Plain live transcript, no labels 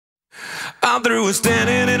I'm through with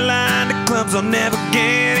standing in line to clubs I'll never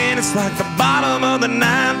get in. It's like the bottom of the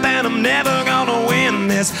ninth and I'm never gonna win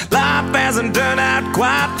this. Life hasn't turned out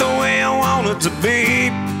quite the way I want it to be.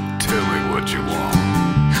 Tell me what you want.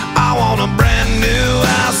 I want a brand new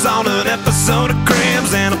house on an episode of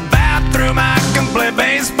Cribs, and a bathroom I can play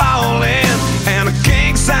baseball in, and a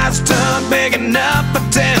king-size tub big enough for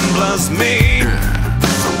 10 plus me.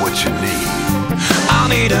 So what you need? I'll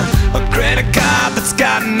need a credit card that's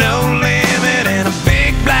got no limit, and a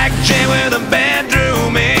big black jet with a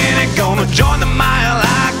bedroom in it. Gonna join the Mile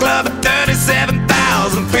High Club at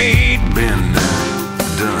 37,000 feet. Been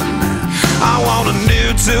done. I want a new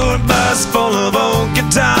tour bus full of old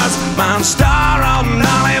guitars, mine star on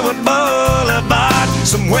Hollywood Boulevard.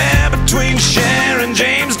 Somewhere between Cher and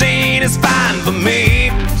James Dean is fine for me.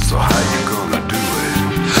 So how you gonna do it?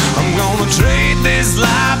 I'm gonna trade this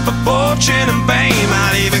life for fortune and fame.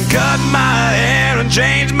 I'd even cut my hair and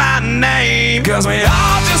change my name. Cause we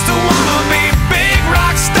all just wanna be big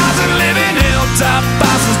rock stars and live in hilltop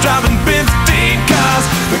bosses, driving 15 cars.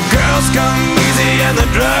 The girls come easy and the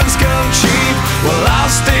drugs come cheap. Well,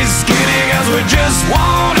 I'll stay skinny cause we just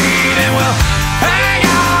won't eat, and we'll hang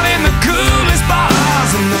out in the coolest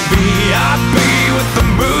bars and the VIP with the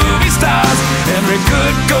movie stars. Every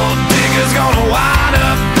good gold digger's gonna wind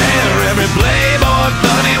up there, every playboy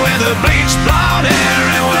bunny with the bleached blonde hair.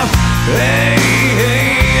 And well, hey,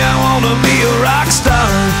 hey, I wanna be a rock star.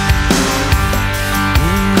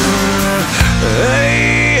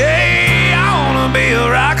 Hey, hey, I wanna be a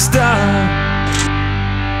rock star.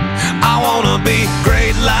 I wanna be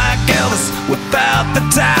great like Elvis without the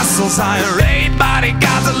tassels. Hire 8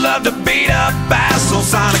 bodyguards that love to beat up assholes.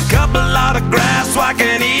 Sign a couple autographs so I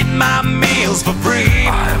can eat my meals for free.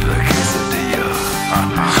 I have the quesadilla.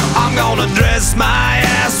 I'm gonna dress my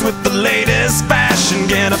ass with the latest fashion,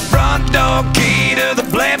 get a front door key to the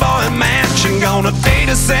Playboy mansion. Gonna date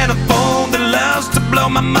a centerfold that loves to blow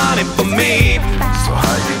my money for me. So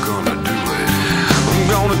how you gonna do it? I'm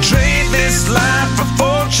gonna trade this life for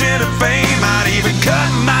fortune and fame. I'd even cut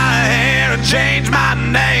my hair and change my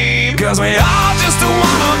name. Cause we all just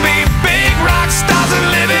wanna be big rock stars and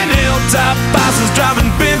live in hilltop bosses,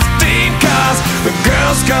 driving 15 cars. The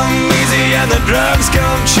girls come easy and the drugs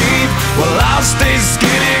come cheap. Well, I'll stay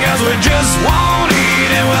skinny cause we just won't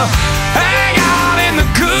eat, and we'll hang out in the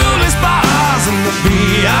coolest bars and the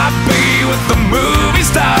VIP with the movie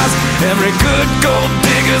stars. Every good gold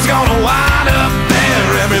digger's gonna wind up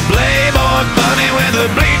there, every playboy bunny with the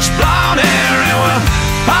bleached blonde hair. And we'll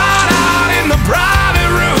hide out in the private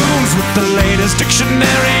rooms with the latest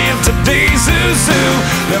dictionary of today's who's who.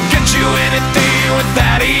 They'll get you anything with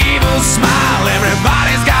that evil smile.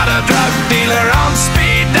 Everybody's got a drug dealer on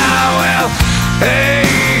speed dial. Well, hey,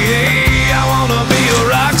 hey, I wanna be a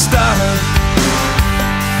rock star.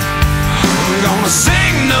 I'm gonna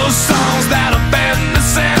sing those songs that offend the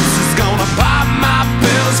senses. Gonna pop my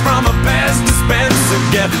pills from a Pez dispenser.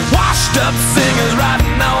 Get washed up singers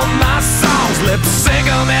writing all my songs. Lip sync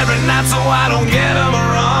them every night so I don't get them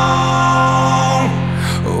wrong.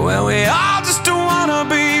 Well, we all just wanna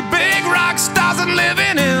be big rock stars and live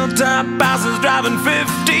in hilltop houses, driving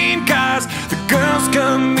 15 cars. The girls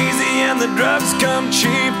come easy and the drugs come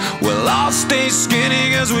cheap. We'll all stay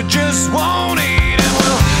skinny cause we just won't eat, and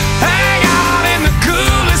we'll hang out in the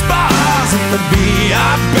coolest bars and the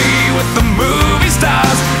VIP with the movie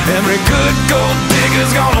stars. Every good gold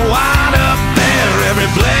digger's gonna wind up there, every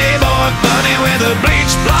playboy bunny with the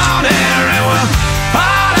bleached blonde hair.